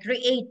I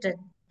created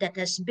that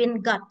has been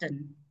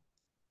gotten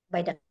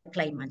by the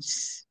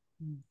claimants.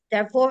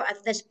 Therefore,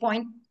 at this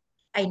point,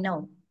 I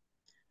know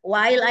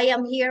while I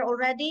am here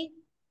already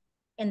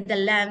in the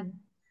land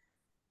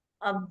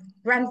of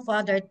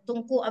grandfather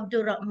Tunku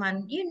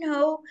Abdurrahman,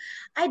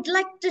 I'd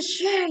like to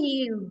share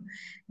you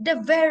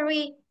the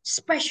very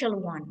special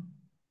one.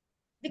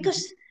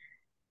 Because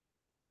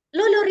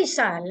Lolo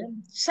Rizal,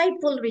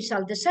 Saiful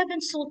Rizal, the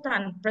seventh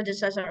Sultan,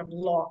 predecessor of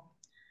law,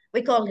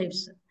 we call him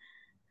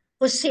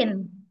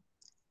Hussein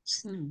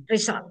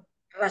Rizal,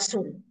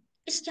 Rasul.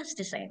 It's just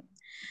the same.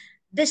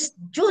 This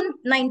June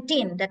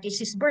 19, that is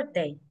his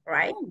birthday,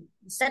 right?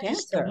 That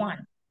is the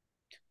one.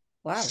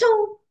 Wow.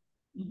 So,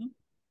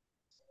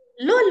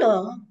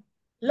 Lolo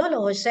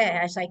Jose,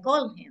 as I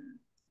call him,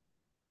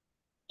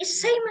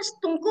 is same as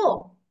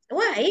Tungko.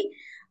 Why?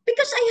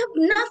 Because I have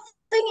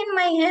nothing in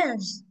my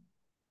hands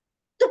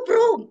to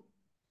prove.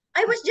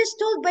 I was just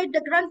told by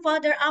the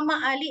grandfather,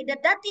 Ama Ali,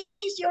 that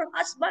is your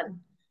husband.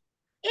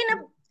 In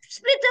a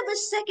split of a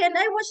second,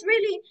 I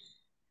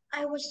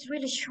was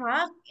really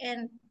shocked.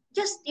 And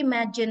just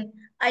imagine,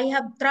 I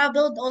have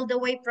traveled all the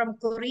way from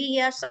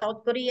Korea,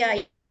 South Korea.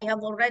 I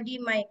have already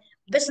my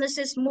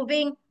businesses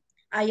moving.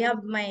 I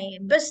have my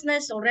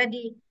business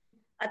already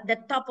at the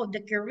top of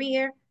the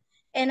career,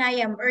 and I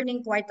am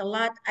earning quite a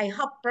lot. I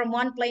hop from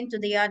one plane to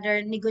the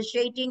other,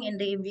 negotiating in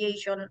the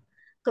aviation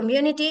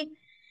community.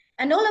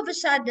 And all of a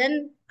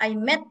sudden, I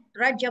met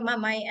Raja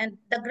Mamay and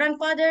the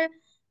grandfather.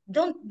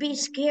 Don't be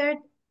scared.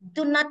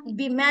 Do not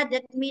be mad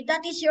at me.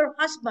 That is your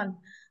husband.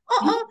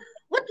 Oh,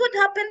 what would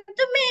happen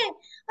to me?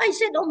 I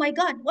said, oh my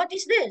God, what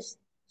is this?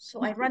 So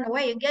I ran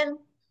away again.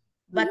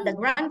 But the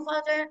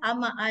grandfather,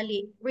 Ama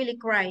Ali, really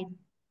cried.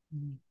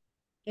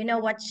 You know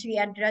what he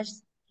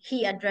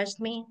addressed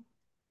me?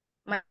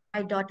 My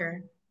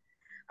daughter,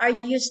 are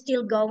you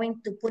still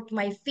going to put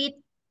my feet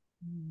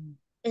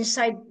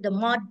inside the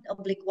mud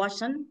of Lake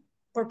Wasan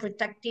for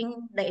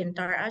protecting the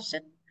entire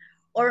asset?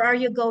 Or are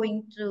you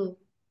going to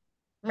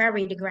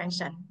marry the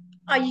grandson?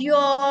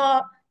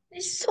 Ayo,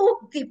 it's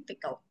so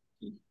difficult.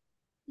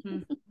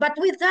 But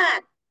with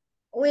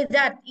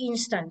that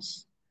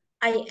instance,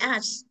 I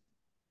asked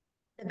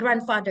the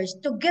grandfathers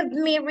to give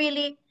me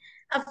really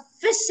a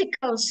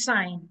physical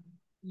sign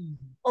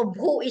of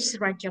who is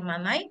Raja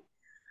Mamay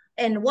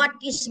and what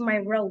is my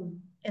role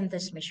in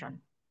this mission.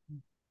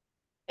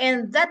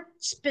 And that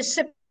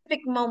specific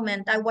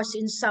moment, I was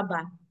in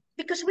Sabah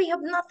because we have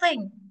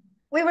nothing.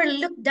 We were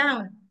looked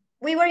down.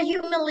 We were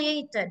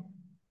humiliated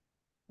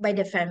by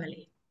the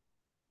family.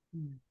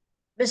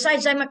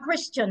 Besides, I'm a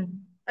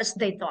Christian, as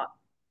they thought.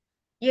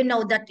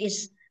 That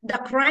is the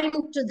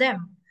crime to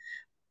them.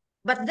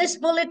 But these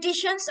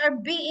politicians are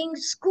being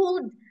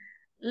schooled,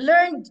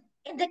 learned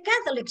in the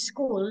Catholic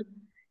school,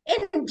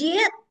 and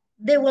yet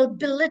they will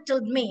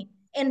belittle me,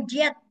 and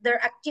yet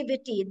their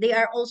activity, they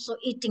are also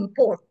eating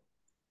pork.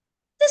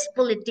 These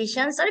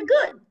politicians are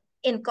good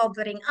in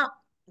covering up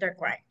their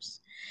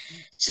crimes.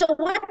 So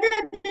what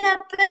had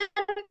happened?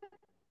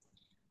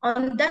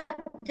 On that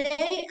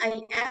day,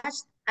 I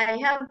asked, I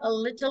have a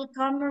little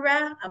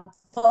camera, a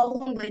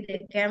phone with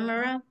a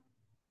camera.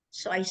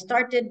 So I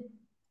started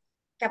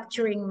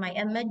capturing my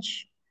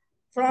image,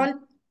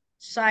 front,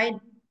 side,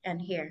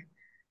 and here.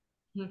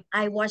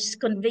 I was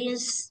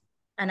convinced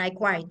and I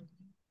cried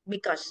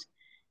because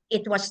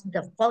it was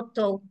the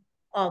photo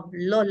of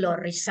Lolo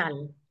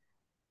Rizal.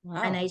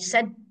 Wow. And I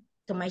said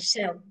to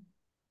myself,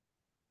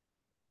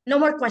 no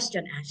more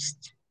question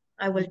asked.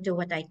 I will do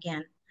what I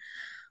can.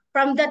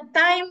 From that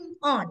time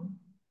on,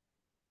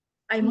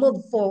 I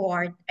moved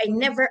forward. I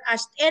never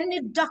asked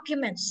any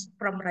documents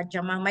from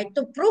Rajamamay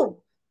to prove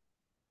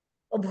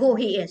of who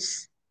he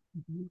is.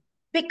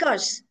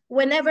 Because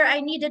whenever I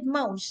needed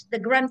most, the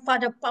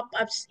grandfather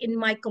pop-ups in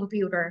my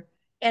computer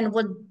and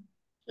would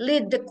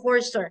lead the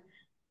cursor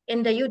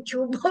in the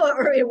YouTube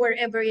or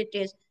wherever it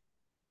is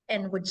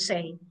and would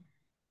say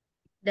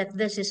that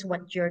this is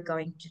what you're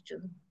going to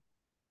do.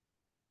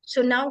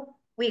 So now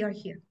we are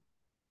here.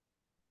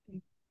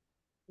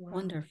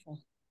 Wonderful.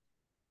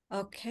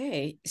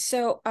 Okay,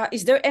 so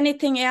is there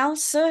anything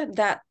else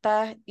that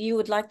you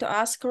would like to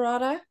ask,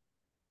 Radha?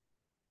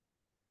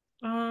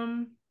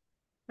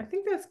 I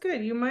think that's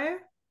good. You, Maya?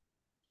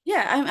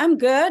 Yeah, I'm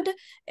good,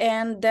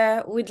 and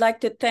we'd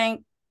like to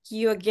thank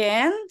you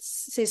again,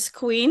 Sis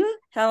Queen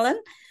Helen,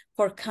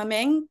 for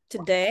coming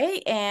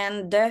today,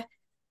 and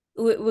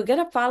we're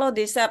gonna follow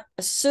this up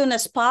as soon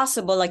as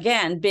possible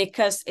again,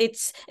 because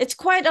it's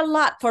quite a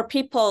lot for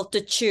people to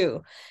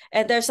chew,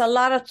 and there's a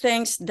lot of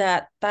things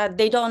that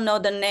they don't know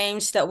the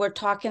names that we're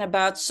talking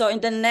about. So in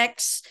the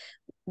next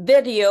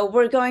video,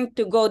 we're going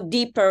to go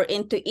deeper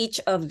into each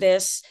of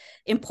these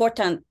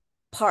important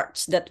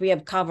parts that we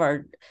have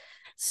covered.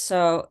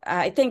 So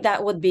I think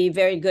that would be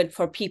very good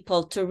for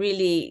people to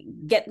really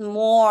get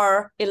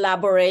more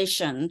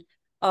elaboration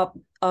of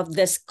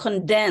this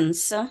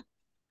condensed,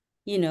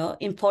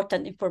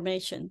 important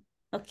information.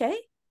 Okay?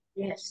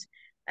 Yes,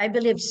 I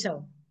believe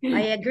so.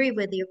 I agree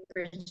with you,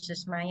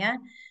 Princess Maya,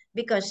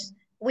 because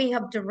we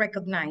have to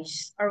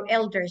recognize our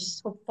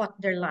elders who fought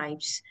their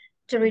lives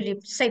to really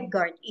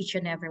safeguard each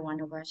and every one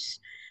of us.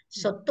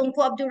 So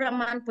Tunku Abdul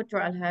Rahman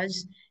Putra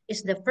Alhaz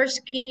is the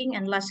first king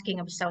and last king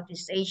of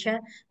Southeast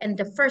Asia and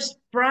the first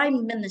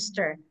prime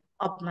minister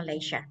of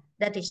Malaysia.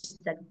 That is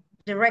the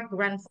direct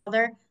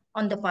grandfather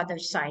on the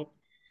father's side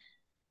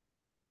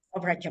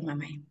of Raja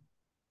Mamay.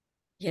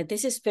 Yeah,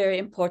 this is very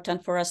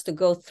important for us to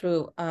go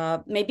through.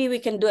 Maybe we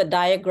can do a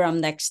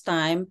diagram next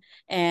time,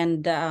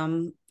 and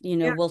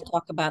we'll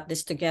talk about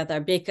this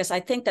together, because I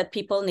think that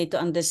people need to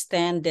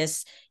understand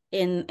this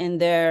in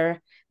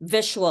their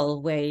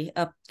visual way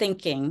of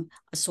thinking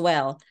as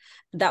well.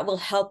 That will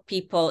help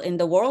people in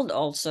the world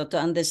also to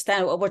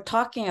understand what we're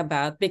talking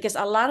about, because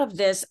a lot of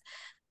this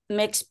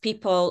makes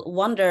people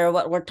wonder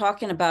what we're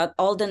talking about,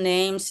 all the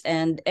names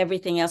and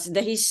everything else.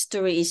 The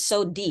history is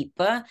so deep.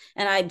 And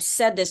I've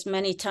said this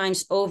many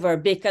times over,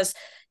 because,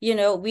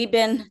 we've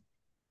been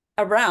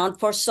around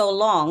for so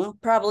long,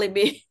 probably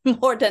be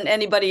more than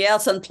anybody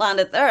else on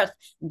planet Earth,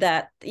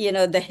 that,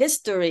 the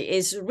history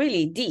is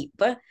really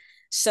deep.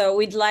 So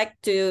we'd like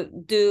to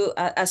do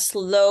a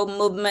slow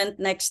movement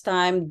next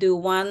time, do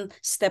one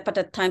step at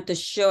a time to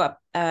show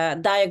a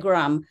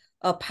diagram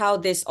of how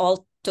this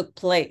all took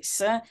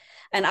place.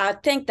 And I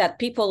think that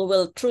people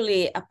will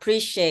truly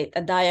appreciate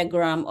a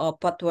diagram of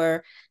what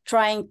we're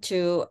trying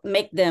to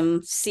make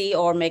them see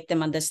or make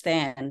them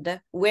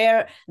understand,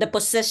 where the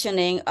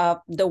positioning of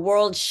the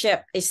world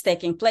shift is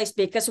taking place,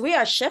 because we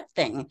are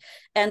shifting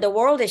and the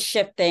world is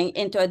shifting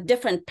into a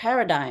different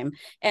paradigm.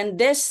 And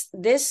this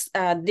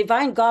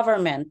divine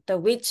government,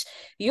 which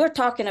you're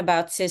talking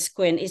about, Sis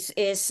Queen,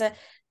 is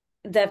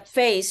the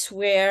phase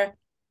where,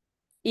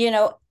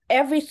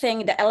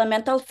 everything, the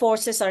elemental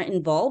forces are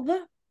involved.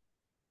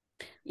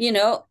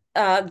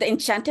 The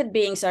enchanted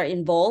beings are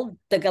involved,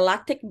 the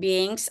galactic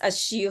beings,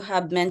 as you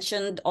have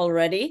mentioned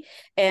already,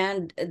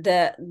 and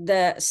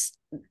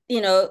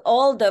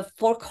all the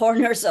four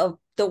corners of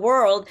the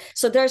world.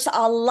 So there's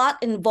a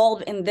lot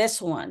involved in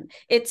this one.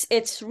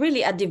 It's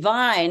really a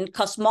divine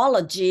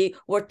cosmology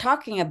we're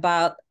talking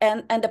about,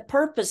 and the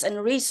purpose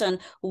and reason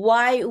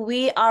why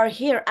we are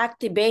here,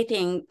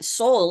 activating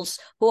souls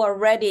who are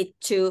ready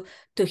to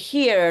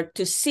hear,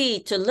 to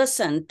see, to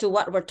listen to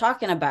what we're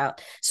talking about.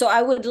 So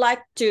I would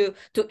like to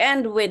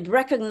end with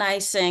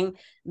recognizing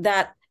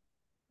that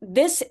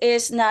this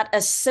is not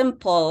a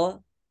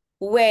simple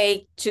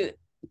way to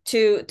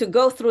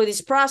go through this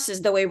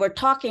process the way we're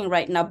talking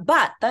right now,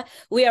 but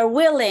we are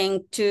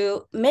willing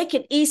to make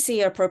it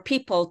easier for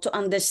people to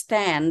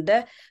understand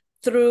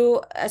through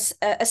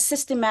a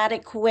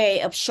systematic way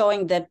of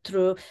showing that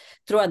through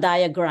a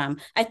diagram.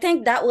 I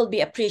think that will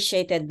be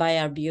appreciated by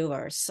our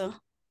viewers.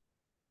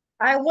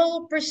 I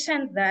will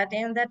present that,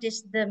 and that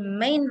is the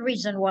main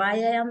reason why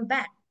I am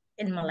back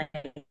in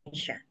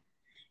Malaysia.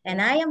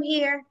 And I am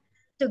here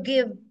to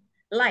give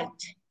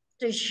light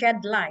to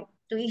shed light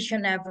to each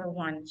and every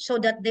one so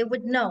that they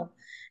would know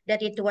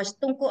that it was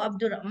Tunku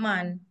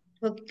Abdurrahman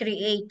who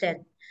created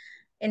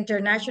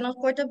International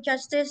Court of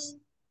Justice,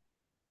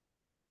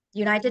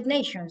 United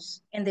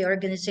Nations, and the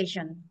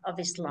Organization of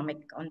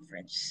Islamic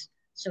Conference.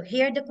 So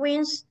here the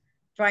Queens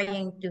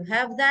trying to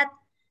have that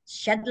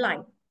shed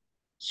light,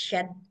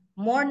 shed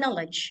more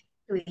knowledge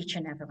to each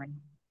and every one.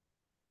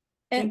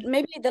 And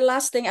maybe the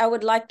last thing I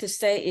would like to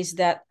say is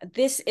that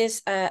this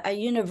is a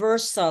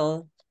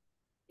universal,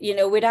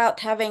 without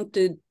having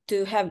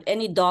to have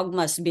any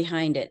dogmas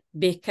behind it,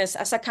 because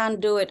as a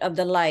conduit of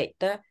the light,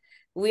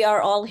 we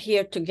are all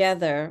here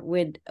together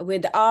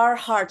with our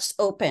hearts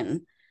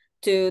open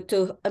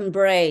to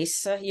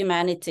embrace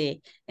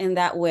humanity in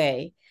that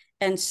way.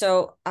 And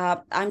so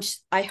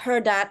I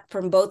heard that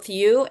from both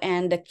you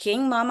and the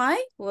King Mamai,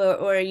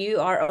 where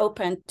you are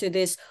open to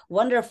this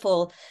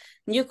wonderful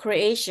new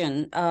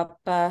creation of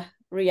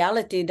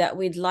reality that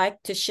we'd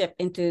like to shift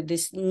into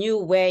this new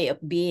way of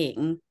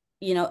being,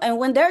 and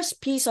when there's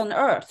peace on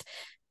earth,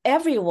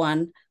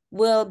 everyone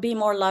will be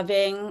more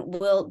loving,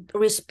 will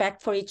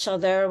respect for each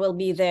other, will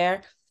be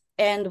there.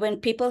 And when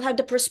people have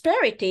the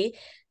prosperity,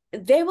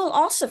 they will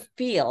also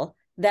feel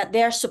that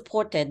they're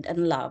supported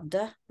and loved,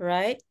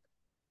 right?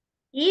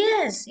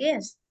 Yes,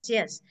 yes,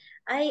 yes.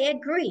 I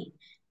agree.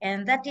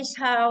 And that is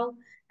how,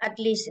 at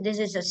least this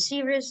is a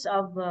series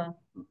of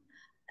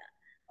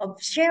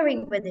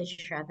sharing with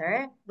each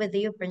other, with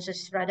you,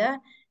 Princess Radha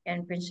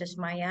and Princess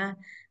Maya.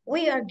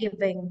 We are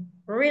giving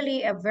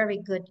really a very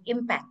good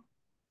impact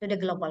to the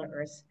global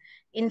earth.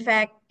 In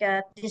fact,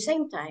 at the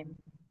same time,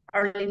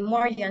 our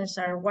Lemurians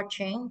are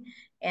watching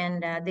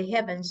and the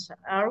heavens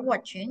are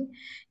watching.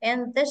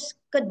 And this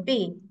could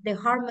be the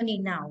harmony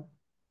now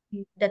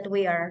that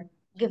we are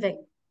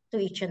giving to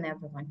each and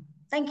everyone.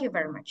 Thank you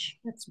very much.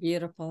 That's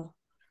beautiful.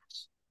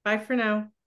 Bye for now.